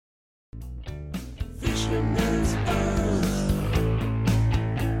Fisherman's Post.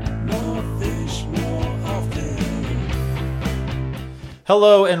 More fish, more often.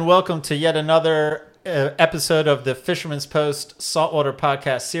 Hello and welcome to yet another episode of the Fisherman's Post Saltwater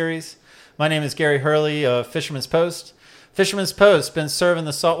Podcast Series. My name is Gary Hurley of Fisherman's Post. Fisherman's Post been serving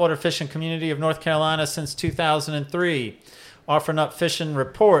the saltwater fishing community of North Carolina since 2003, offering up fishing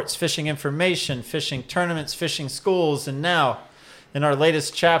reports, fishing information, fishing tournaments, fishing schools, and now in our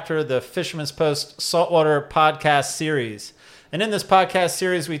latest chapter, the Fisherman's Post Saltwater Podcast Series. And in this podcast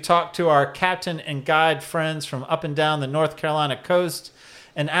series, we talk to our captain and guide friends from up and down the North Carolina coast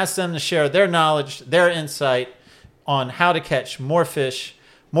and ask them to share their knowledge, their insight on how to catch more fish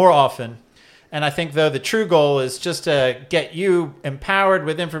more often. And I think, though, the true goal is just to get you empowered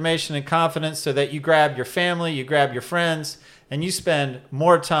with information and confidence so that you grab your family, you grab your friends, and you spend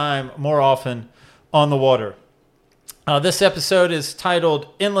more time, more often on the water. This episode is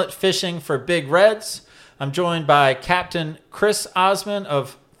titled Inlet Fishing for Big Reds. I'm joined by Captain Chris Ossmann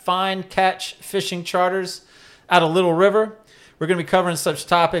of Fine Catch Fishing Charters out of Little River. We're going to be covering such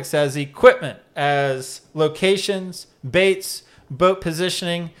topics as equipment, as locations, baits, boat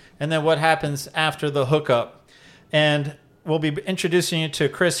positioning, and then what happens after the hookup. And we'll be introducing you to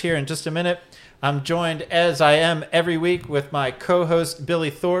Chris here in just a minute. I'm joined, as I am every week, with my co-host Billy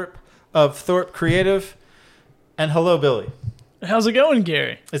Thorpe of Thorpe Creative. And hello, Billy. How's it going,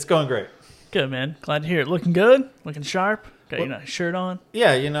 Gary? It's going great. Good, man. Glad to hear it. Looking good? Looking sharp? Got your nice shirt on?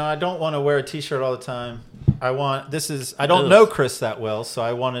 Yeah, I don't want to wear a t-shirt all the time. I don't know Chris that well, so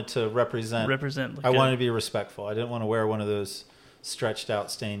I wanted to represent. I wanted to be respectful. I didn't want to wear one of those stretched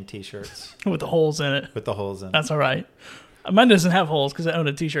out stained t-shirts. With the holes in it. That's all right. Mine doesn't have holes because I own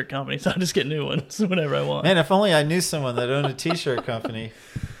a t-shirt company, so I just get new ones whenever I want. Man, if only I knew someone that owned a t-shirt company,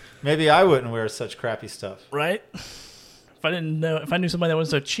 maybe I wouldn't wear such crappy stuff. Right? If I knew somebody that was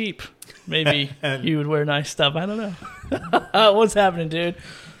so cheap, maybe you would wear nice stuff. I don't know. What's happening, dude?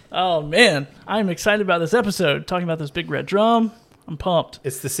 Oh, man. I'm excited about this episode. Talking about this big red drum. I'm pumped.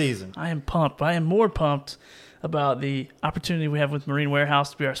 It's the season. I am pumped. I am more pumped about the opportunity we have with Marine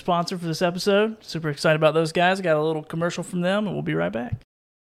Warehouse to be our sponsor for this episode. Super excited about those guys. I got a little commercial from them, and we'll be right back.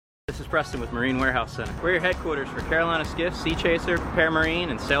 This is Preston with Marine Warehouse Center. We're your headquarters for Carolina Skiff, Sea Chaser, Prepare Marine,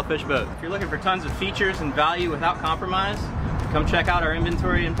 and Sailfish Boat. If you're looking for tons of features and value without compromise, come check out our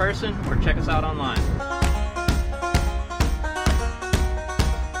inventory in person or check us out online.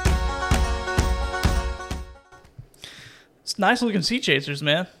 It's nice looking Sea Chasers,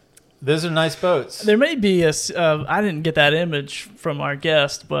 man. Those are nice boats. There may be I didn't get that image from our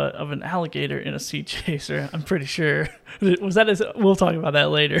guest, but of an alligator in a Sea Chaser. I'm pretty sure. We'll talk about that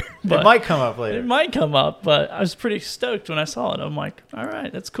later. But it might come up later. It might come up, but I was pretty stoked when I saw it. I'm like, all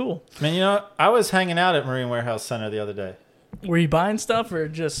right, that's cool. Man, I was hanging out at Marine Warehouse Center the other day. Were you buying stuff or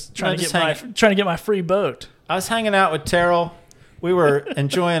just trying to get my free boat? I was hanging out with Terrell. We were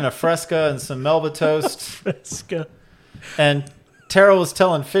enjoying a Fresca and some Melba toast. Fresca. And Terrell was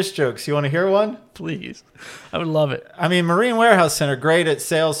telling fish jokes. You want to hear one? Please. I would love it. I mean, Marine Warehouse Center, great at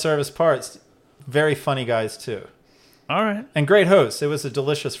sales, service, parts. Very funny guys, too. All right. And great hosts. It was a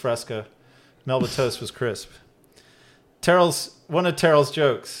delicious Fresca. Melba toast was crisp. One of Terrell's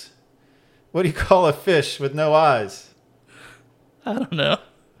jokes. What do you call a fish with no eyes? I don't know.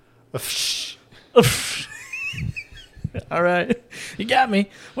 A fish. All right. You got me.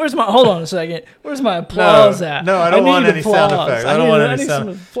 Hold on a second. Where's my applause at? No, I don't want any sound effects. I don't want any sound. Some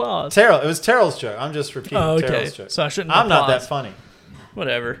applause. It was Terrell's joke. I'm just repeating Terrell's joke. So I shouldn't I'm applause. not that funny.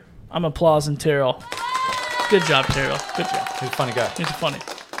 Whatever. I'm applauding Terrell. Good job, Terrell. Good job. He's a funny guy.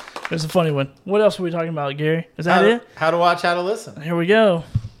 There's a funny one. What else are we talking about, Gary? Is that it? How to watch, how to listen. Here we go.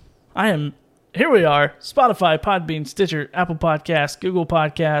 Here we are. Spotify, Podbean, Stitcher, Apple Podcasts, Google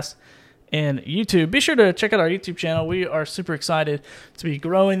Podcasts, and YouTube. Be sure to check out our YouTube channel. We are super excited to be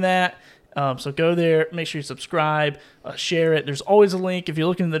growing that. So go there. Make sure you subscribe. Share it. There's always a link if you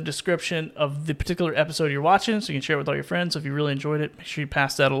look in the description of the particular episode you're watching, so you can share it with all your friends. So if you really enjoyed it, make sure you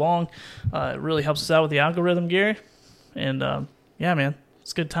pass that along. It really helps us out with the algorithm, Gary. And yeah, man,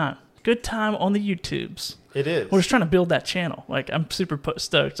 it's a good time. Good time on the YouTubes. It is. We're just trying to build that channel. I'm super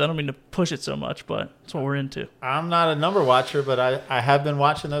stoked. I don't mean to push it so much, but that's what we're into. I'm not a number watcher, but I have been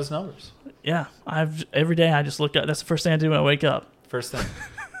watching those numbers. Yeah, every day I just look up. That's the first thing I do when I wake up. First thing.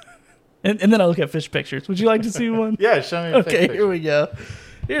 and then I look at fish pictures. Would you like to see one? Yeah, show me a fish picture. Here we go.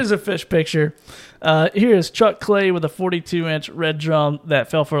 Here's a fish picture. Here is Chuck Clay with a 42-inch red drum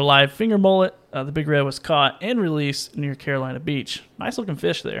that fell for a live finger mullet. The big red was caught and released near Carolina Beach. Nice looking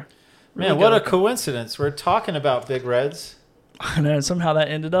fish there. Man, what a coincidence. We're talking about big reds. I know. Somehow that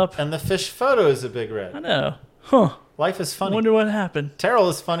ended up. And the fish photo is a big red. I know. Huh. Life is funny. Wonder what happened. Terrell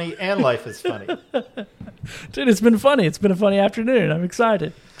is funny and life is funny. Dude, it's been funny. It's been a funny afternoon. I'm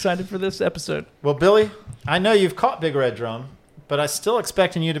excited. Excited for this episode. Well, Billy, I know you've caught Big Red Drum, but I'm still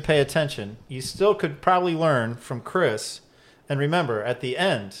expecting you to pay attention. You still could probably learn from Chris. And remember, at the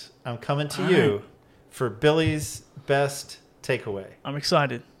end, I'm coming to you for Billy's best takeaway. I'm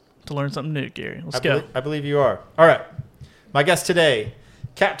excited to learn something new, Gary. Let's go. I believe you are. All right. My guest today,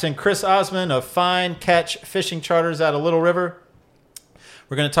 Captain Chris Ossmann of Fine Catch Fishing Charters out of Little River.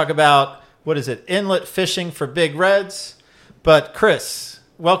 We're going to talk about, what is it, inlet fishing for big reds. But Chris,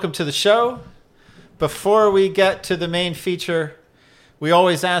 welcome to the show. Before we get to the main feature, we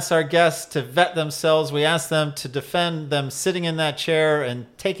always ask our guests to vet themselves. We ask them to defend them sitting in that chair and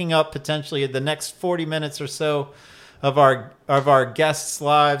taking up potentially the next 40 minutes or so of our guests'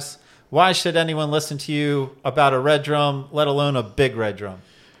 lives. Why should anyone listen to you about a red drum, let alone a big red drum?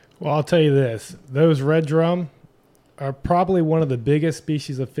 Well, I'll tell you this. Those red drum are probably one of the biggest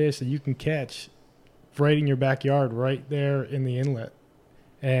species of fish that you can catch right in your backyard, right there in the inlet.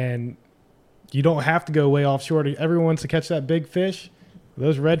 And you don't have to go way offshore. Everyone wants to catch that big fish.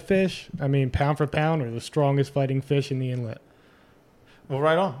 Those redfish, I mean, pound for pound, are the strongest fighting fish in the inlet. Well,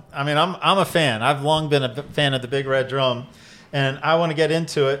 right on. I mean, I'm a fan. I've long been a fan of the big red drum, and I want to get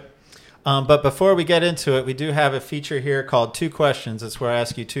into it. But before we get into it, we do have a feature here called Two Questions. It's where I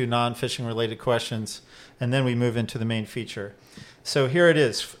ask you two non-fishing related questions, and then we move into the main feature. So here it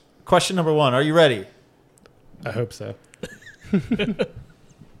is. Question number 1. Are you ready? I hope so.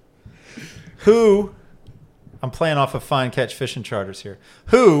 Who, I'm playing off of Fine Catch Fishing Charters here.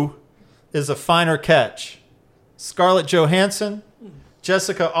 Who is a finer catch? Scarlett Johansson,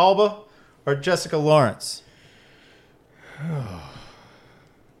 Jessica Alba, or Jessica Lawrence?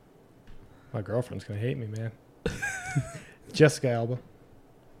 My girlfriend's going to hate me, man. Jessica Alba.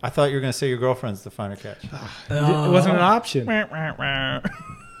 I thought you were going to say your girlfriend's the finer catch. It wasn't an option.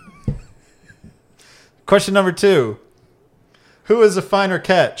 Question number 2. Who is a finer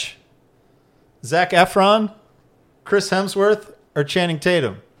catch? Zac Efron, Chris Hemsworth, or Channing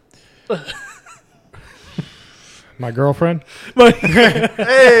Tatum? My girlfriend.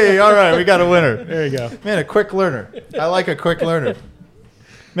 Hey, all right, we got a winner. There you go. Man, a quick learner. I like a quick learner.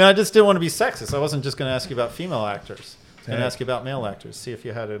 Man, I just didn't want to be sexist. I wasn't just going to ask you about female actors. I was going to ask you about male actors, see if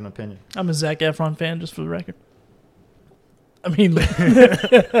you had an opinion. I'm a Zac Efron fan, just for the record. I mean,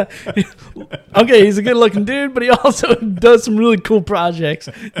 okay, he's a good-looking dude, but he also does some really cool projects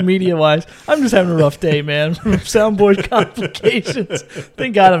media-wise. I'm just having a rough day, man. Soundboard complications.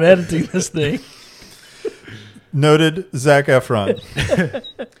 Thank God I'm editing this thing. Noted Zac Efron.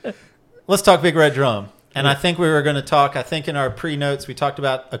 Let's talk Big Red Drum. And I think we were going to talk, I think in our pre-notes, we talked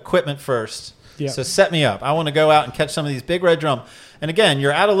about equipment first. Yeah. So set me up. I want to go out and catch some of these big red drum. And again,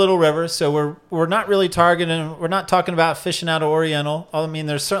 you're out of Little River, so we're not really targeting, we're not talking about fishing out of Oriental. I mean,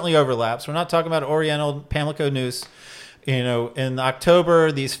 there's certainly overlaps. We're not talking about Oriental, Pamlico Noose. You know, in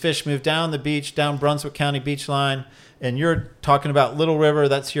October, these fish move down the beach, down Brunswick County beach line, and you're talking about Little River.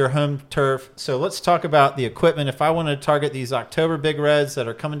 That's your home turf. So let's talk about the equipment. If I wanted to target these October big reds that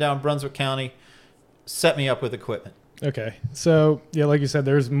are coming down Brunswick County, set me up with equipment. Okay. So, yeah, like you said,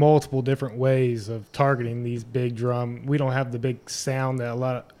 there's multiple different ways of targeting these big drum. We don't have the big sound that a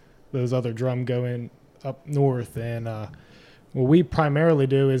lot of those other drum go in up north. And what we primarily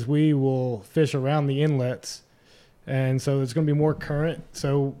do is we will fish around the inlets. And so there's going to be more current.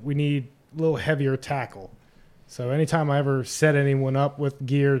 So we need a little heavier tackle. So anytime I ever set anyone up with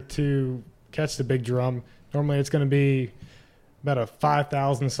gear to catch the big drum, normally it's going to be about a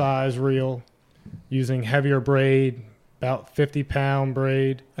 5,000 size reel using heavier braid, about 50-pound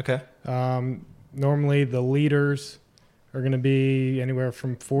braid. Okay. Normally the leaders are going to be anywhere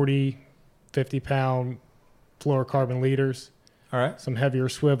from 40, 50-pound fluorocarbon leaders. All right. Some heavier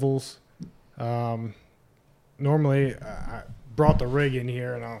swivels. Normally, I brought the rig in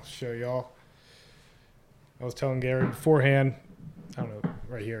here, and I'll show y'all. I was telling Gary beforehand, I don't know,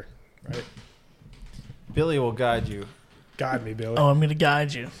 right here, right? Billy will guide you. Guide me, Billy. Oh, I'm going to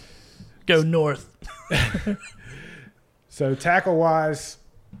guide you. Go north. So tackle-wise,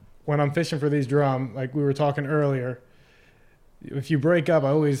 when I'm fishing for these drum, like we were talking earlier, if you break up, I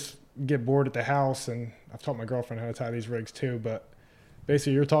always get bored at the house, and I've taught my girlfriend how to tie these rigs too, but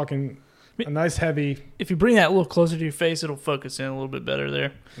basically you're talking a nice heavy. If you bring that a little closer to your face, it'll focus in a little bit better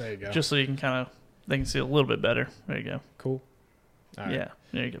there. There you go. Just so you can they can see a little bit better. There you go. Cool. All right. Yeah,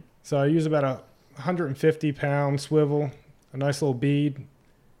 there you go. So I use about a 150-pound swivel, a nice little bead,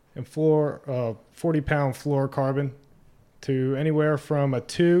 and 40-pound fluorocarbon to anywhere from a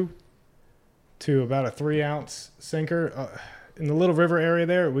 2 to about a 3-ounce sinker. in the little river area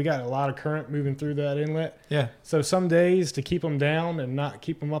there, we got a lot of current moving through that inlet. Yeah. So some days to keep them down and not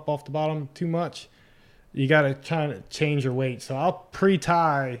keep them up off the bottom too much, you got to try to change your weight. So I'll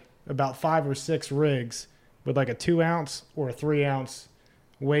pre-tie about 5 or 6 rigs with like a 2 ounce or a 3 ounce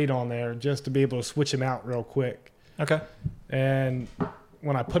weight on there just to be able to switch them out real quick. Okay. And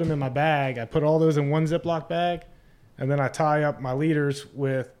when I put them in my bag, I put all those in one Ziploc bag, and then I tie up my leaders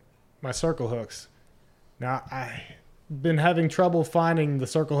with my circle hooks. Now, I've been having trouble finding the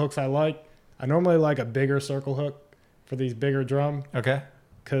circle hooks I like. I normally like a bigger circle hook for these bigger drum Okay.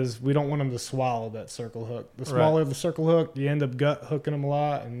 because we don't want them to swallow that circle hook. The smaller the circle hook, you end up gut hooking them a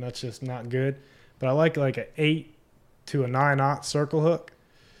lot, and that's just not good. But I like an 8 to a 9/0 circle hook.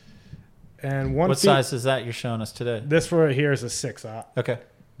 And What size is that you're showing us today? This right here is a 6/0. Okay.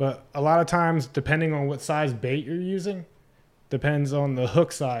 But a lot of times, depending on what size bait you're using, depends on the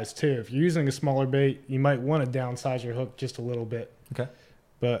hook size too. If you're using a smaller bait, you might want to downsize your hook just a little bit. Okay.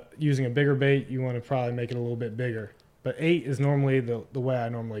 But using a bigger bait, you want to probably make it a little bit bigger. But 8 is normally the way I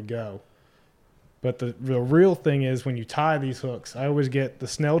normally go. But the real thing is when you tie these hooks, I always get the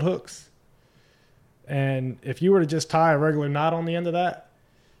snelled hooks. And if you were to just tie a regular knot on the end of that,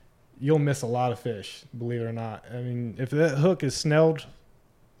 you'll miss a lot of fish, believe it or not. I mean, if that hook is snelled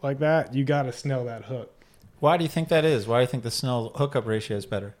like that, you got to snell that hook. Why do you think that is? Why do you think the snell hookup ratio is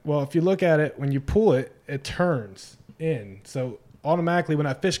better? Well, if you look at it, when you pull it, it turns in. So automatically when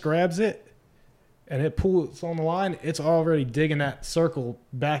that fish grabs it and it pulls on the line, it's already digging that circle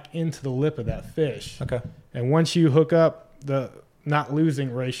back into the lip of that fish. Okay. And once you hook up, the not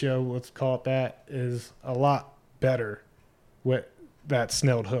losing ratio, let's call it that, is a lot better with that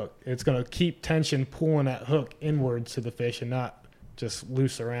snelled hook. It's going to keep tension pulling that hook inward to the fish and not just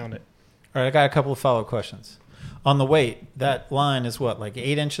loose around it. All right, I got a couple of follow-up questions. On the weight, that line is what, like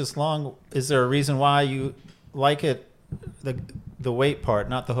 8 inches long? Is there a reason why you like it, the weight part,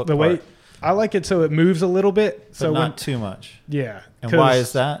 not the hook The part? weight, I like it so it moves a little bit. But So not too much. yeah. And why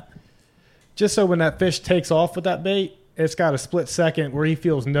is that? Just so when that fish takes off with that bait, it's got a split second where he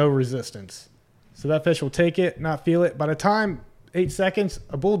feels no resistance. So that fish will take it, not feel it. By the time 8 seconds,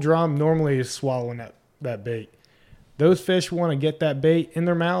 a bull drum normally is swallowing that bait. Those fish want to get that bait in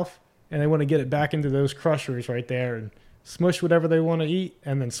their mouth, and they want to get it back into those crushers right there and smush whatever they want to eat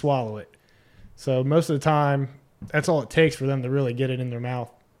and then swallow it. So most of the time, that's all it takes for them to really get it in their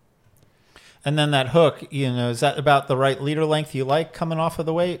mouth. And then that hook, is that about the right leader length you like coming off of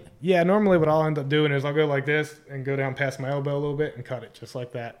the weight? Yeah, normally what I'll end up doing is I'll go like this and go down past my elbow a little bit and cut it just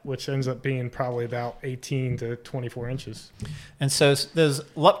like that, which ends up being probably about 18 to 24 inches. And so those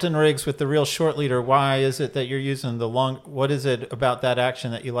Lupton rigs with the real short leader, why is it that you're using the long? What is it about that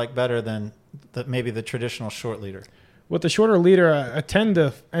action that you like better than maybe the traditional short leader? With the shorter leader, I tend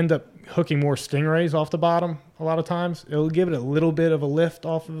to end up hooking more stingrays off the bottom a lot of times. It'll give it a little bit of a lift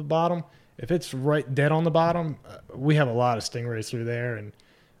off of the bottom. If it's right dead on the bottom, we have a lot of stingrays through there, and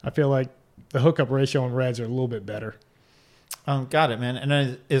I feel like the hookup ratio on reds are a little bit better. Got it, man.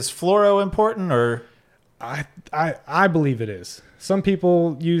 And is fluoro important, or? I believe it is. Some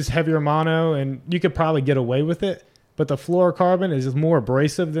people use heavier mono, and you could probably get away with it, but the fluorocarbon is more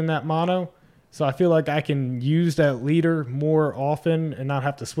abrasive than that mono, so I feel like I can use that leader more often and not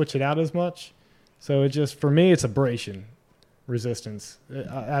have to switch it out as much. So for me, it's abrasion resistance.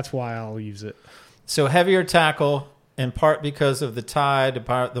 That's why I'll use it. So heavier tackle, in part because of the tide,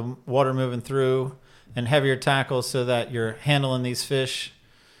 the water moving through, and heavier tackle so that you're handling these fish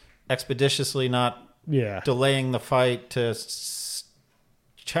expeditiously, not delaying the fight to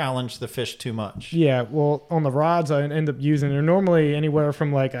challenge the fish too much. Yeah, well, on the rods I end up using, they're normally anywhere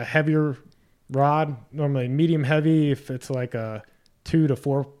from like a heavier rod, normally medium heavy if it's like a 2 to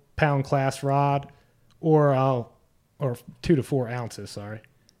 4 pound class rod, or 2 to 4 ounces, sorry.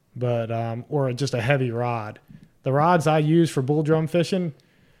 But or just a heavy rod. The rods I use for bull drum fishing,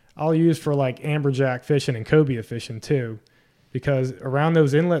 I'll use for like amberjack fishing and cobia fishing too, because around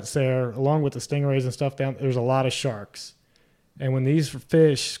those inlets there, along with the stingrays and stuff down, there's a lot of sharks. And when these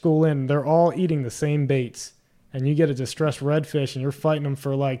fish school in, they're all eating the same baits. And you get a distressed redfish and you're fighting them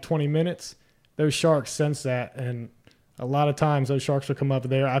for like 20 minutes, those sharks sense that, and a lot of times those sharks will come up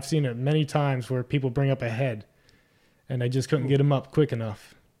there. I've seen it many times where people bring up a head and they just couldn't get them up quick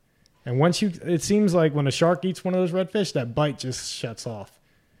enough. And it seems like when a shark eats one of those redfish, that bite just shuts off.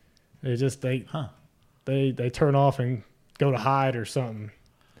 They turn off and go to hide or something.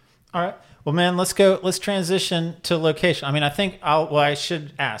 All right. Well, man, let's transition to location. I mean, I think I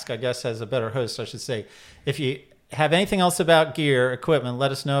should ask, I guess as a better host, I should say, if you have anything else about gear, equipment,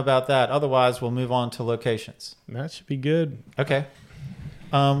 let us know about that. Otherwise, we'll move on to locations. That should be good. Okay.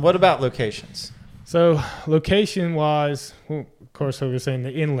 What about locations? So location-wise, well, of course, we were saying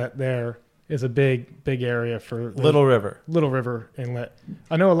the inlet there is a big area for Little River. Little River Inlet.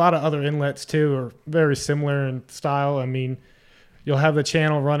 I know a lot of other inlets too are very similar in style. I mean, you'll have the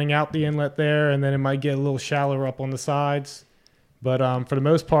channel running out the inlet there, and then it might get a little shallower up on the sides. But for the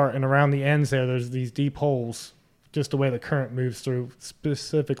most part, and around the ends there's these deep holes, just the way the current moves through,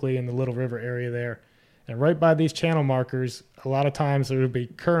 specifically in the Little River area there. And right by these channel markers, a lot of times there will be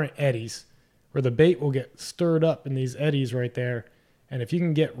current eddies where the bait will get stirred up in these eddies right there. And if you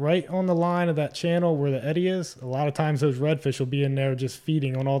can get right on the line of that channel where the eddy is, a lot of times those redfish will be in there just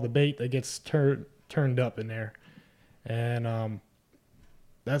feeding on all the bait that gets turned up in there. And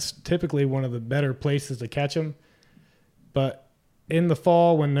that's typically one of the better places to catch them. But in the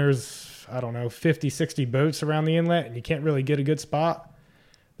fall, when there's, 50, 60 boats around the inlet and you can't really get a good spot,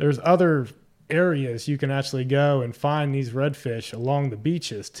 there's other areas you can actually go and find these redfish along the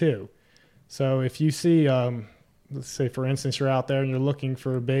beaches too. So if you see, let's say for instance, you're out there and you're looking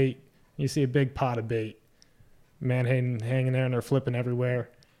for a bait, you see a big pot of bait, hanging there and they're flipping everywhere.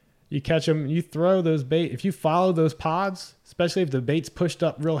 You catch them, you throw those bait. If you follow those pods, especially if the bait's pushed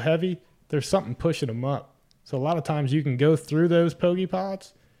up real heavy, there's something pushing them up. So a lot of times you can go through those pokey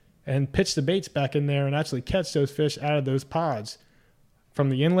pods and pitch the baits back in there and actually catch those fish out of those pods from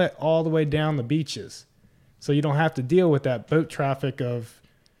the inlet all the way down the beaches. So you don't have to deal with that boat traffic of,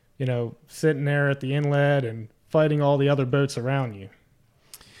 sitting there at the inlet and fighting all the other boats around you.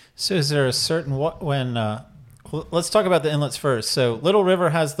 So is there a certain let's talk about the inlets first. So Little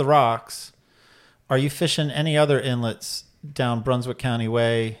River has the rocks. Are you fishing any other inlets down Brunswick County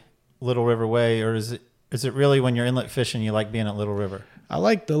Way, Little River Way, or is it really when you're inlet fishing you like being at Little River? I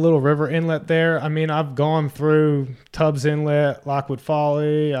like the Little River Inlet there. I mean, I've gone through Tubbs Inlet, Lockwood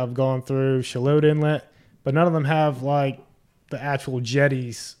Folly. I've gone through Shalot Inlet, but none of them have like the actual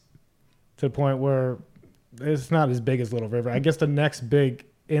jetties to the point where it's not as big as Little River. I guess the next big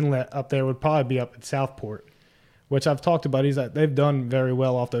inlet up there would probably be up at Southport, which I've talked to buddies that they've done very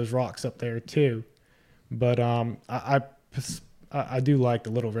well off those rocks up there too. But I do like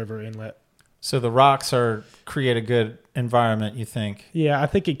the Little River Inlet. So the rocks create a good environment, you think? Yeah, I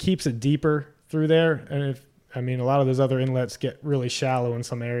think it keeps it deeper through there. And a lot of those other inlets get really shallow in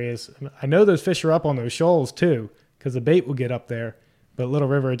some areas. I know those fish are up on those shoals too, because the bait will get up there. But Little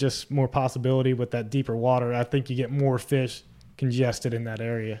River, just more possibility with that deeper water. I think you get more fish congested in that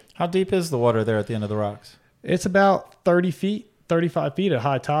area. How deep is the water there at the end of the rocks? It's about 30 feet, 35 feet at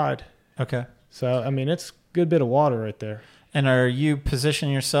high tide. Okay. So, it's a good bit of water right there. And are you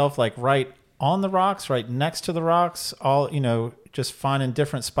positioning yourself like right on the rocks, right next to the rocks, all, just finding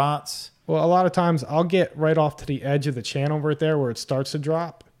different spots? Well, a lot of times I'll get right off to the edge of the channel right there where it starts to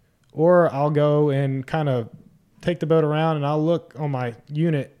drop, or I'll go and kind of take the boat around and I'll look on my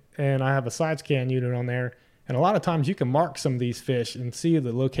unit, and I have a side scan unit on there. And a lot of times you can mark some of these fish and see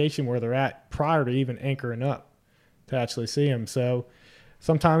the location where they're at prior to even anchoring up to actually see them. So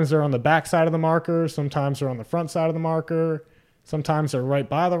sometimes they're on the back side of the marker. Sometimes they're on the front side of the marker. Sometimes they're right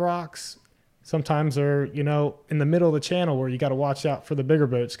by the rocks. Sometimes they're, in the middle of the channel where you got to watch out for the bigger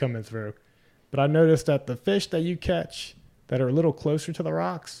boats coming through. But I noticed that the fish that you catch that are a little closer to the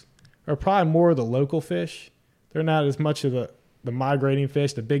rocks are probably more of the local fish. They're not as much of the migrating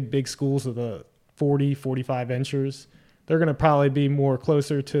fish, the big schools of the 40, 45 inchers. They're going to probably be more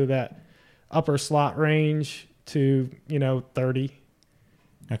closer to that upper slot range to, 30.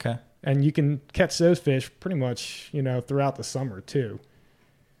 Okay. And you can catch those fish pretty much, throughout the summer too.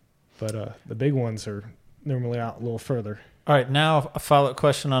 But the big ones are normally out a little further. All right, now a follow-up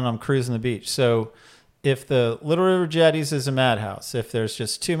question on cruising the beach. So if the Little River Jetties is a madhouse, if there's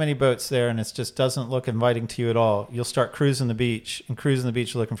just too many boats there and it just doesn't look inviting to you at all, you'll start cruising the beach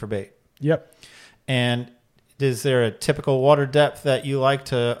looking for bait. Yep. And is there a typical water depth that you like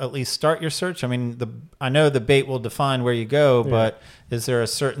to at least start your search? I know the bait will define where you go, but is there a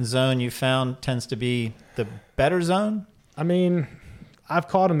certain zone you found tends to be the better zone? I've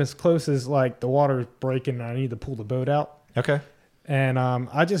caught them as close as like the water's breaking and I need to pull the boat out. Okay. And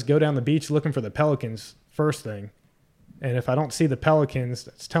I just go down the beach looking for the pelicans first thing. And if I don't see the pelicans,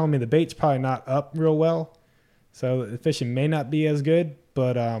 that's telling me the bait's probably not up real well. So the fishing may not be as good,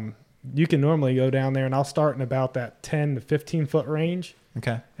 but you can normally go down there and I'll start in about that 10 to 15 foot range.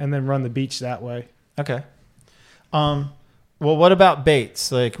 Okay. And then run the beach that way. Okay. Well, what about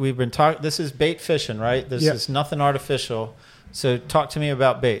baits? Like we've been talking, this is bait fishing, right? This is nothing artificial. So talk to me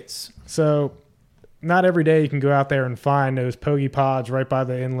about baits. So not every day you can go out there and find those pokey pods right by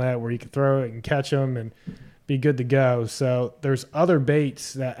the inlet where you can throw it and catch them and be good to go. So there's other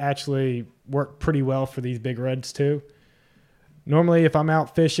baits that actually work pretty well for these big reds too. Normally if I'm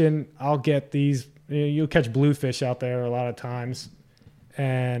out fishing, I'll get these you'll catch bluefish out there a lot of times,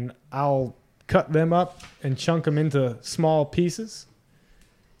 and I'll cut them up and chunk them into small pieces.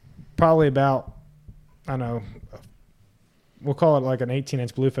 Probably about, I don't know, we'll call it like an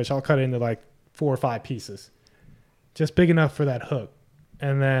 18-inch bluefish. I'll cut it into like 4 or 5 pieces, just big enough for that hook.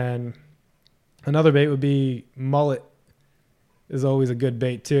 And then another bait would be mullet. Is always a good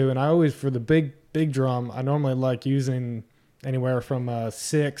bait too. And I always, for the big drum, I normally like using anywhere from a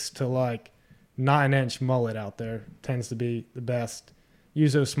 6 to like 9-inch mullet out there. Tends to be the best.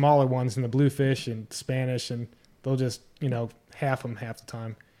 Use those smaller ones in the bluefish and Spanish, and they'll just, half them half the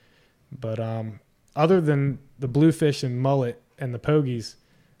time. But other than the bluefish and mullet and the pogies,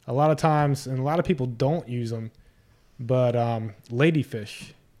 a lot of times, and a lot of people don't use them, but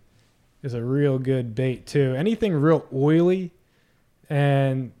ladyfish is a real good bait too. Anything real oily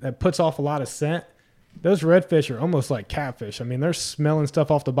and that puts off a lot of scent, those redfish are almost like catfish. I mean, they're smelling stuff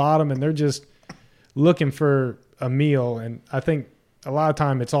off the bottom, and they're just looking for a meal. And I think a lot of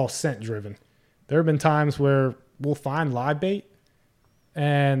time it's all scent driven. There have been times where we'll find live bait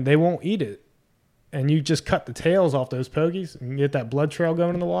and they won't eat it. And you just cut the tails off those pogies and get that blood trail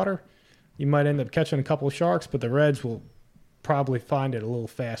going in the water. You might end up catching a couple of sharks, but the reds will probably find it a little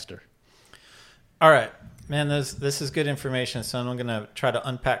faster. All right. Man, this is good information, so I'm going to try to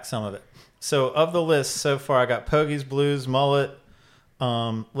unpack some of it. So of the list so far, I got pogies, blues, mullet,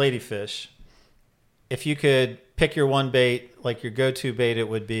 ladyfish. If you could pick your one bait, like your go-to bait, it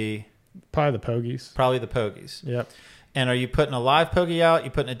would be? Probably the pogies. Probably the pogies. Yep. And are you putting a live pogie out?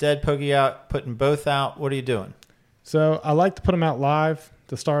 You putting a dead pogie out? Putting both out? What are you doing? So I like to put them out live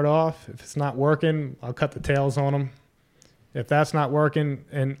to start off. If it's not working, I'll cut the tails on them. If that's not working,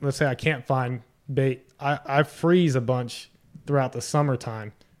 and let's say I can't find bait, I freeze a bunch throughout the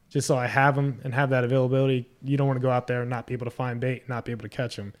summertime just so I have them and have that availability. You don't want to go out there and not be able to find bait, not be able to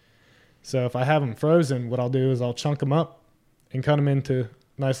catch them. So if I have them frozen, what I'll do is I'll chunk them up and cut them into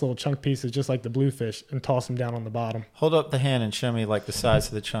nice little chunk pieces just like the bluefish and toss them down on the bottom. Hold up the hand and show me like the size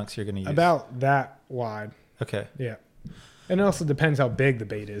of the chunks you're going to use. About that wide. Okay. Yeah. And it also depends how big the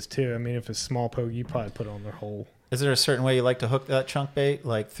bait is too. I mean, if it's small poke, you probably put it on their hole. Is there a certain way you like to hook that chunk bait?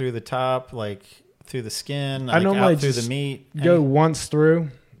 Like through the top, like through the skin, I like normally out through just the meat? Go once through,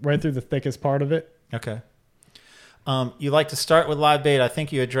 right through the thickest part of it. Okay. You like to start with live bait. I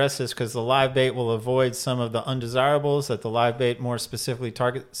think you address this because the live bait will avoid some of the undesirables that the live bait more specifically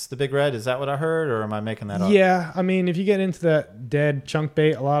targets the big red. Is that what I heard, or am I making that up? Yeah. I mean, if you get into that dead chunk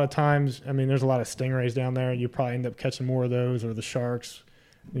bait, a lot of times, I mean, there's a lot of stingrays down there. You probably end up catching more of those, or the sharks,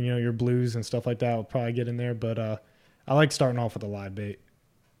 your blues and stuff like that will probably get in there. But I like starting off with a live bait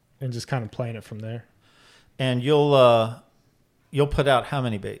and just kind of playing it from there. And you'll put out how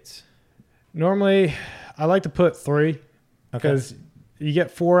many baits? Normally, I like to put 3 because you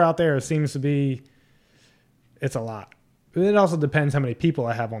get 4 out there. It seems to be, it's a lot. But it also depends how many people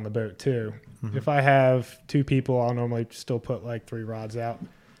I have on the boat too. Mm-hmm. If I have 2 people, I'll normally still put like 3 rods out.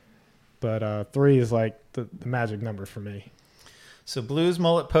 But 3 is like the magic number for me. So blues,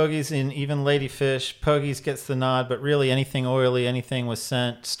 mullet, pogies, and even ladyfish. Pogies gets the nod, but really anything oily, anything with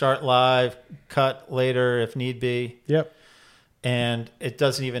scent, start live, cut later if need be. Yep. And it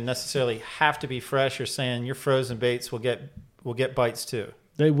doesn't even necessarily have to be fresh. You're saying your frozen baits will get bites too.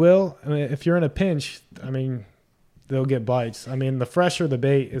 They will. I mean, if you're in a pinch, I mean, they'll get bites. I mean, the fresher the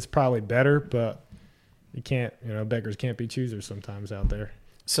bait is probably better, but you can't, beggars can't be choosers sometimes out there.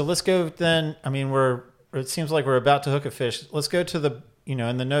 So let's go then. I mean, it seems like we're about to hook a fish. Let's go to the,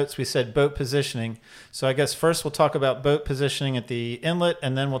 in the notes we said boat positioning. So I guess first we'll talk about boat positioning at the inlet,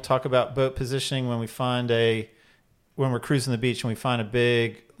 and then we'll talk about boat positioning when we're cruising the beach and we find a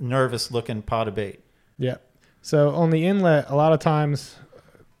big, nervous-looking pot of bait. Yeah. So on the inlet, a lot of times,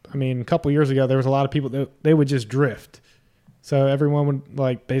 I mean, a couple of years ago, there was a lot of people that they would just drift. So everyone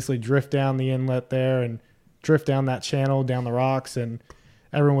would basically drift down the inlet there and drift down that channel, down the rocks, and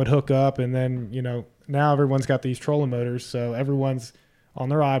everyone would hook up. And then, now everyone's got these trolling motors, so everyone's on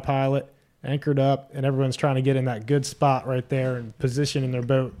their iPilot, anchored up, and everyone's trying to get in that good spot right there and positioning their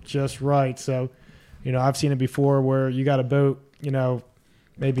boat just right. So, I've seen it before where you got a boat,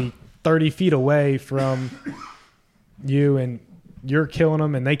 maybe 30 feet away from you and you're killing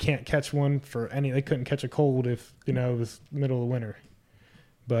them and they can't catch one they couldn't catch a cold if, it was middle of winter.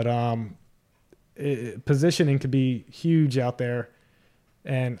 But positioning could be huge out there.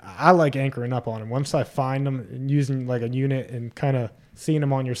 And I like anchoring up on them. Once I find them and using like a unit and kind of seeing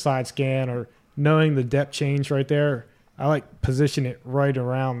them on your side scan or knowing the depth change right there, I like position it right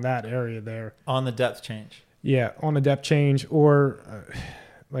around that area there. On the depth change. Yeah, on the depth change. Or,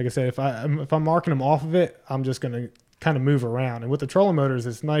 like I said, if I'm marking them off of it, I'm just going to kind of move around. And with the trolling motors,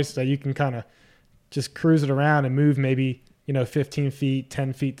 it's nice that you can kind of just cruise it around and move maybe, 15 feet,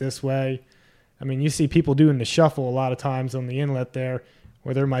 10 feet this way. I mean, you see people doing the shuffle a lot of times on the inlet there,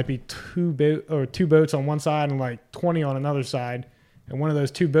 where there might be two boats on one side and like 20 on another side. And one of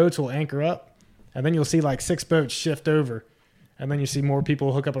those two boats will anchor up, and then you'll see like 6 boats shift over. And then you see more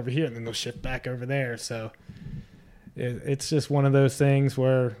people hook up over here, and then they'll shift back over there. So it's just one of those things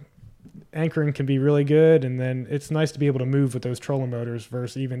where anchoring can be really good, and then it's nice to be able to move with those trolling motors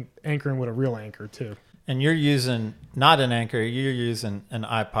versus even anchoring with a real anchor too. And you're using not an anchor, you're using an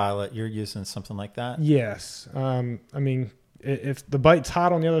iPilot, you're using something like that? Yes. I mean, if the bite's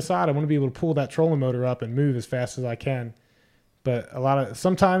hot on the other side, I want to be able to pull that trolling motor up and move as fast as I can. But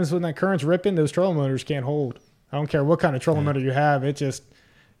sometimes when that current's ripping, those trolling motors can't hold. I don't care what kind of trolling motor you have.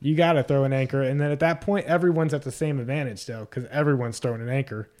 You got to throw an anchor. And then at that point, everyone's at the same advantage though, because everyone's throwing an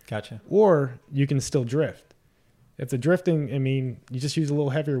anchor. Gotcha. Or you can still drift. If the drifting, I mean, you just use a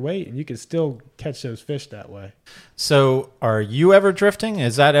little heavier weight and you can still catch those fish that way. So are you ever drifting?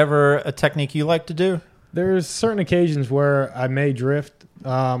 Is that ever a technique you like to do? There's certain occasions where I may drift.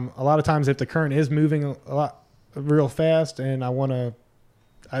 A lot of times if the current is moving a lot real fast and I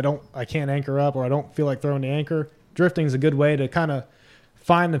can't anchor up, or I don't feel like throwing the anchor, drifting is a good way to kind of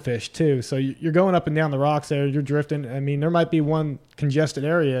find the fish too. So you're going up and down the rocks there, you're drifting. I mean, there might be one congested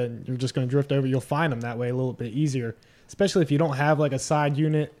area and you're just going to drift over. You'll find them that way a little bit easier, especially if you don't have like a side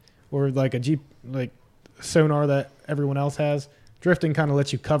unit or like a Jeep, like sonar that everyone else has. Drifting kind of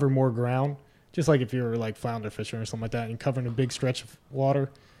lets you cover more ground, just like if you were like flounder fishing or something like that and you're covering a big stretch of water.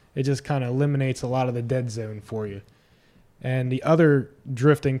 It just kind of eliminates a lot of the dead zone for you. And the other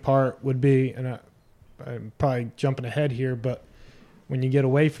drifting part would be, and I'm probably jumping ahead here, but when you get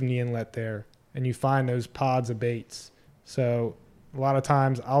away from the inlet there and you find those pods of baits. So a lot of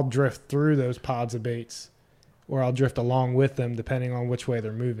times I'll drift through those pods of baits, or I'll drift along with them depending on which way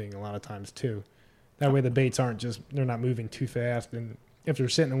they're moving a lot of times too. That way the baits they're not moving too fast. And if they're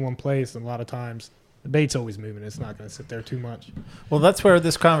sitting in one place, a lot of times the bait's always moving. It's not going to sit there too much. Well, that's where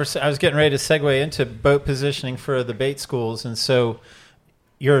this conversation, I was getting ready to segue into boat positioning for the bait schools. And so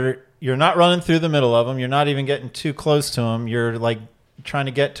you're not running through the middle of them. You're not even getting too close to them. You're like trying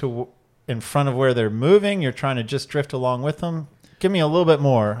to get to in front of where they're moving. You're trying to just drift along with them. Give me a little bit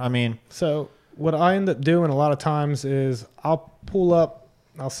more. I mean, so what I end up doing a lot of times is I'll pull up,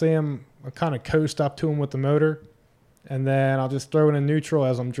 I'll see them, I'll kind of coast up to them with the motor, and then I'll just throw it in neutral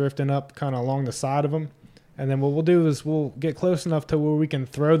as I'm drifting up kind of along the side of them. And then what we'll do is we'll get close enough to where we can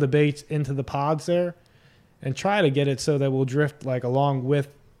throw the baits into the pods there and try to get it so that we'll drift like along with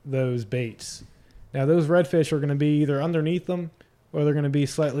those baits. Now those redfish are going to be either underneath them or they're going to be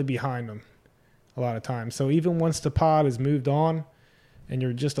slightly behind them a lot of times. So even once the pod is moved on and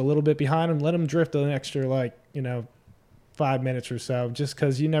you're just a little bit behind them, let them drift an extra 5 minutes or so, just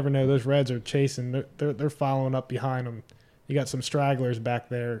because you never know. Those reds are chasing. They're following up behind them. You got some stragglers back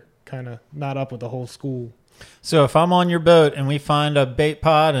there kind of not up with the whole school. So if I'm on your boat and we find a bait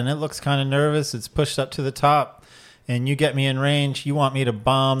pod and it looks kind of nervous, it's pushed up to the top, and you get me in range, you want me to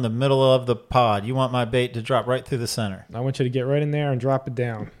bomb the middle of the pod. You want my bait to drop right through the center. I want you to get right in there and drop it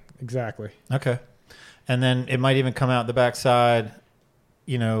down. Exactly. Okay. And then it might even come out the backside,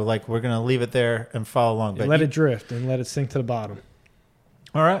 like we're going to leave it there and follow along. But let it drift and let it sink to the bottom.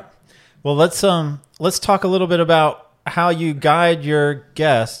 All right. Well, let's talk a little bit about how you guide your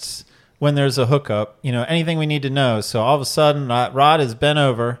guests when there's a hookup. Anything we need to know. So all of a sudden, that rod is bent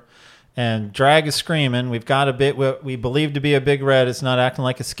over and drag is screaming. We've got a bit what we believe to be a big red. It's not acting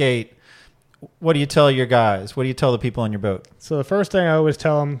like a skate. What do you tell your guys? What do you tell the people on your boat? So the first thing I always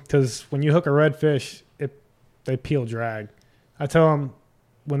tell them, because when you hook a redfish, they peel drag. I tell them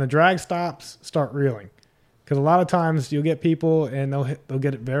when the drag stops, start reeling. Because a lot of times you'll get people and they'll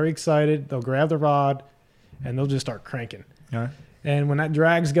get very excited. They'll grab the rod and they'll just start cranking. All right. And when that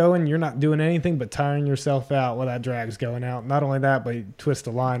drag's going, you're not doing anything but tiring yourself out while that drag's going out. Not only that, but you twist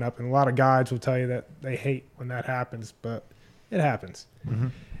the line up. And a lot of guides will tell you that they hate when that happens, but it happens. Mm-hmm.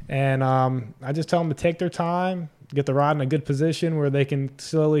 And I just tell them to take their time, get the rod in a good position where they can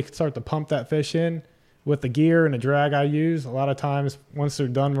slowly start to pump that fish in with the gear and the drag I use. A lot of times, once they're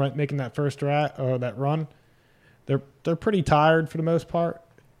done making that first drag or that run, they're pretty tired for the most part.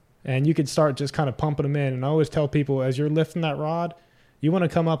 And you could start just kind of pumping them in. And I always tell people, as you're lifting that rod, you want to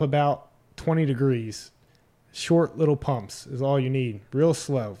come up about 20 degrees. Short little pumps is all you need. Real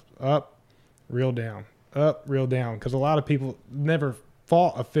slow. Up, reel down. Up, reel down. Because a lot of people never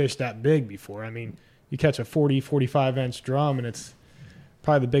fought a fish that big before. I mean, you catch a 40, 45-inch drum, and it's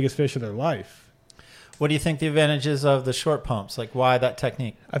probably the biggest fish of their life. What do you think the advantages of the short pumps? Like, why that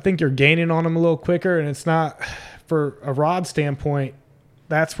technique? I think you're gaining on them a little quicker, and it's not, for a rod standpoint,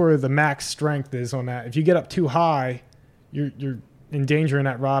 that's where the max strength is on that. If you get up too high, you're endangering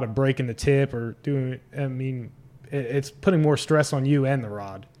that rod of breaking the tip or doing. I mean, it's putting more stress on you and the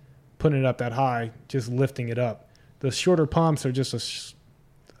rod, putting it up that high, just lifting it up. The shorter pumps are just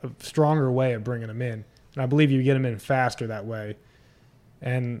a stronger way of bringing them in, and I believe you get them in faster that way.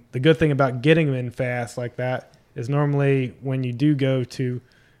 And the good thing about getting them in fast like that is normally when you do go to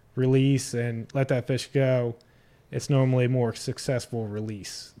release and let that fish go, it's normally a more successful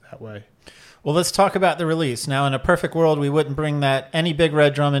release that way. Well, let's talk about the release. Now, in a perfect world, we wouldn't bring any big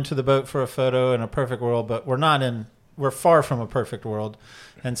red drum into the boat for a photo in a perfect world, but we're far from a perfect world.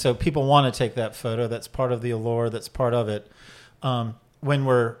 And so people want to take that photo. That's part of the allure. That's part of it. When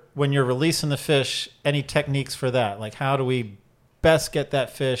you're releasing the fish, any techniques for that? Like, how do we best get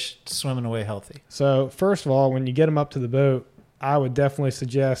that fish swimming away healthy? So first of all, when you get them up to the boat, I would definitely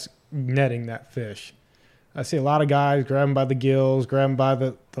suggest netting that fish. I see a lot of guys grab them by the gills, grab them by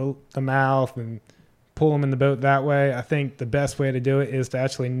the mouth, and pull them in the boat that way. I think the best way to do it is to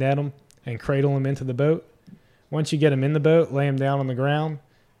actually net them and cradle them into the boat. Once you get them in the boat, lay them down on the ground.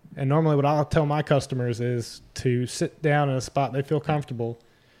 And normally what I'll tell my customers is to sit down in a spot they feel comfortable,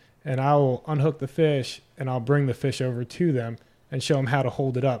 and I will unhook the fish, and I'll bring the fish over to them and show them how to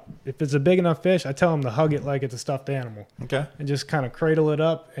hold it up. If it's a big enough fish, I tell them to hug it like it's a stuffed animal. Okay. And just kind of cradle it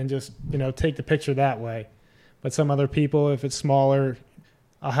up and just, take the picture that way. But some other people, if it's smaller,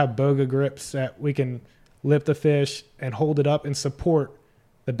 I'll have boga grips that we can lift the fish and hold it up and support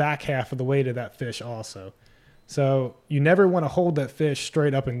the back half of the weight of that fish also. So you never want to hold that fish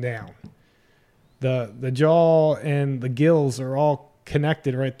straight up and down. The jaw and the gills are all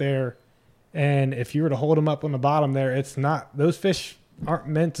connected right there. And if you were to hold them up on the bottom there, those fish aren't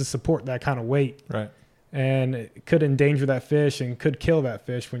meant to support that kind of weight. Right. And it could endanger that fish and could kill that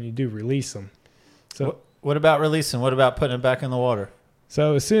fish when you do release them. So what about releasing? What about putting it back in the water?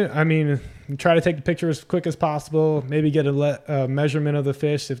 So try to take the picture as quick as possible, maybe get a measurement of the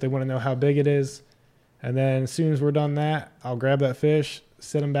fish if they want to know how big it is. And then as soon as we're done that, I'll grab that fish,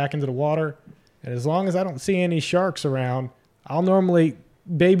 set him back into the water. And as long as I don't see any sharks around, I'll normally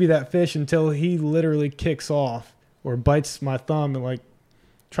baby that fish until he literally kicks off or bites my thumb and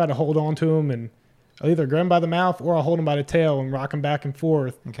try to hold on to him, and I'll either grab him by the mouth or I'll hold him by the tail and rock him back and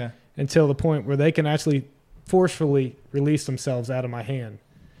forth until the point where they can actually forcefully release themselves out of my hand.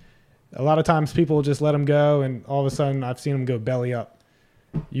 A lot of times people just let them go, and all of a sudden I've seen them go belly up.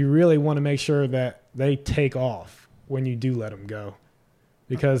 You really want to make sure that they take off when you do let them go,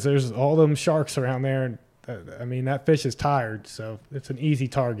 because there's all them sharks around there, and that fish is tired, so it's an easy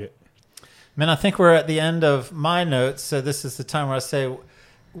target. Man, I think we're at the end of my notes, so this is the time where I say,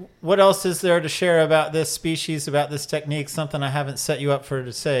 what else is there to share about this species, about this technique, something I haven't set you up for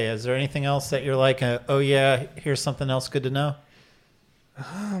to say? Is there anything else that you're like, oh yeah, here's something else good to know?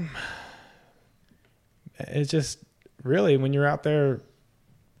 It's just really when you're out there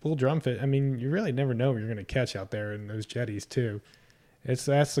full drumfish, you really never know what you're going to catch out there in those jetties too.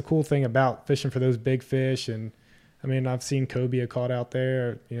 That's the cool thing about fishing for those big fish. And I've seen cobia caught out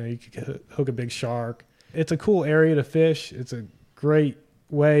there. You could hook a big shark. It's a cool area to fish. It's a great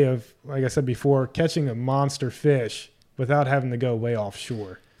way of, like I said before, catching a monster fish without having to go way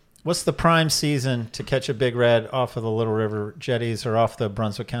offshore. What's the prime season to catch a big red off of the Little River jetties or off the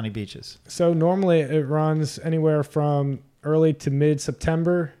Brunswick County beaches? So normally it runs anywhere from early to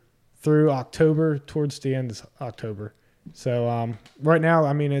mid-September through October, towards the end of October. So right now,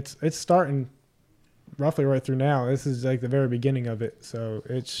 it's starting roughly right through now. This is like the very beginning of it, so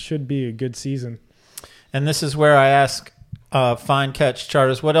it should be a good season. And this is where I ask fine catch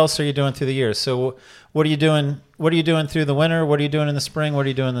charters, what else are you doing through the year? So what are you doing? What are you doing through the winter? What are you doing in the spring? What are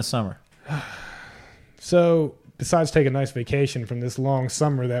you doing in the summer? So besides taking a nice vacation from this long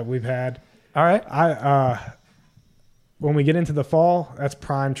summer that we've had, all right, when we get into the fall, that's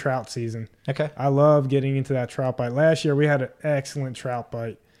prime trout season. Okay. I love getting into that trout bite. Last year we had an excellent trout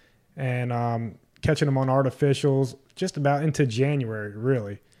bite, and catching them on artificials just about into January,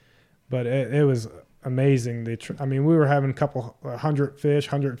 really. But it was amazing. We were having a couple 100 fish,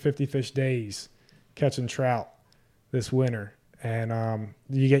 150 fish days catching trout this winter. And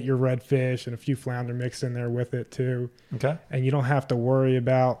you get your redfish and a few flounder mixed in there with it too. Okay. And you don't have to worry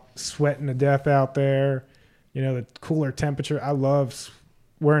about sweating to death out there. The cooler temperature. I love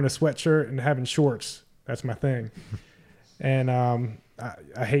wearing a sweatshirt and having shorts. That's my thing. And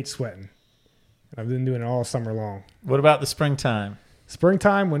I hate sweating. I've been doing it all summer long. What about the springtime?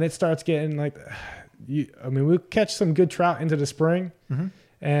 Springtime, when it starts getting we'll catch some good trout into the spring. Mm-hmm.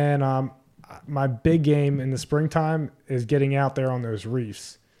 And my big game in the springtime is getting out there on those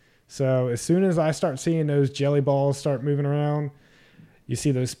reefs. So as soon as I start seeing those jelly balls start moving around, you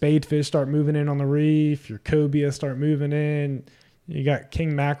see those spadefish start moving in on the reef. Your cobia start moving in. You got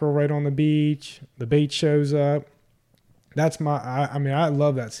king mackerel right on the beach. The bait shows up. That's I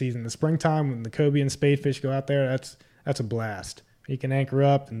love that season. The springtime when the cobia and spadefish go out there, that's a blast. You can anchor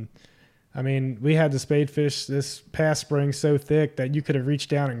up, and I mean, we had the spadefish this past spring so thick that you could have reached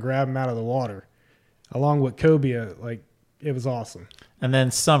down and grabbed them out of the water, along with cobia. Like, it was awesome. And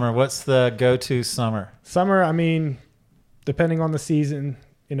then summer, what's the go-to summer? Summer, I mean, depending on the season,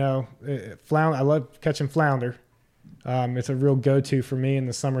 I love catching flounder. It's a real go-to for me in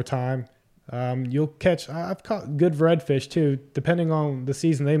the summertime. I've caught good redfish too, depending on the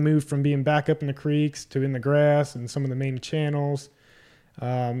season. They move from being back up in the creeks to in the grass and some of the main channels.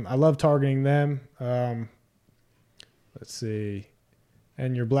 I love targeting them. Let's see.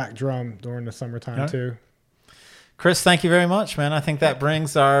 And your black drum during the summertime too. Chris, thank you very much, man. I think that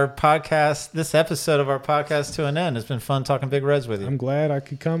brings our podcast, this episode of our podcast, to an end. It's been fun talking big reds with you. I'm glad I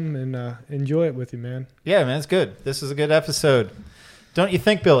could come and enjoy it with you, man. Yeah, man, it's good. This is a good episode. Don't you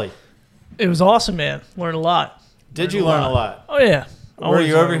think, Billy? It was awesome, man. Learned a lot. Did you learn a lot? Oh, yeah. Were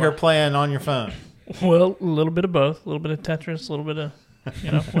you over here playing on your phone? Well, a little bit of both. A little bit of Tetris, a little bit of,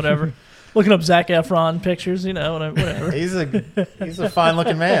 whatever. Looking up Zac Efron pictures, whatever. He's a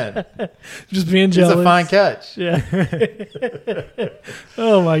fine-looking man. Just being jealous. He's a fine catch. Yeah.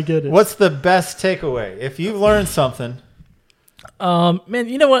 Oh, my goodness. What's the best takeaway? If you've learned something. Man,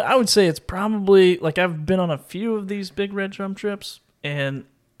 you know what? I would say it's probably, like, I've been on a few of these big red drum trips, and,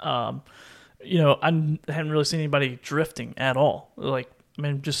 I hadn't really seen anybody drifting at all. Like,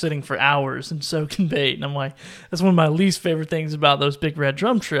 just sitting for hours and soaking bait. And I'm like, that's one of my least favorite things about those big red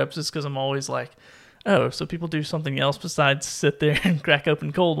drum trips is because I'm always like, oh, so people do something else besides sit there and crack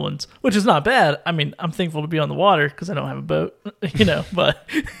open cold ones, which is not bad. I mean, I'm thankful to be on the water because I don't have a boat, but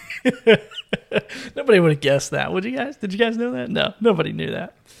nobody would have guessed that. Would you guys? Did you guys know that? No, nobody knew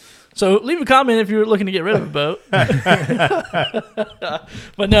that. So leave a comment if you're looking to get rid of a boat.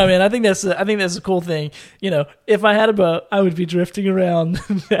 But no, man, I think that's a cool thing. If I had a boat, I would be drifting around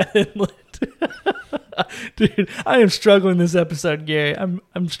that inlet. Dude, I am struggling this episode, Gary.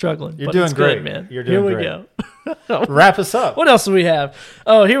 I'm struggling. You're doing great, good, man. You're doing great. Here we go. Wrap us up. What else do we have?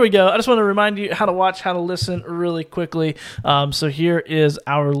 Oh, here we go. I just want to remind you how to watch, how to listen really quickly. So here is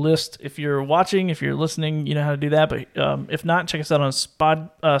our list. If you're watching, if you're listening, you know how to do that. But if not, check us out on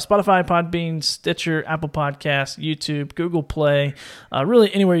Spotify, Podbean, Stitcher, Apple Podcasts, YouTube, Google Play,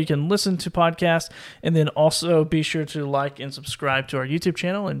 really anywhere you can listen to podcasts. And then also be sure to like and subscribe to our YouTube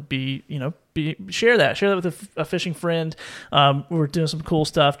channel and share that with a fishing friend. We're doing some cool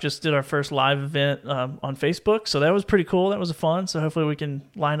stuff. Just did our first live event on Facebook, so that was pretty cool. That was fun. So hopefully we can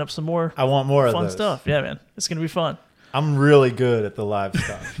line up some more. I want more fun of those. Stuff. Yeah, man, it's gonna be fun. I'm really good at the live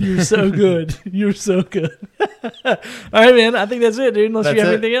stuff. You're so good. You're so good. All right, man. I think that's it, dude. Unless you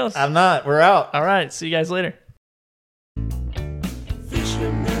have anything else. I'm not. We're out. All right. See you guys later.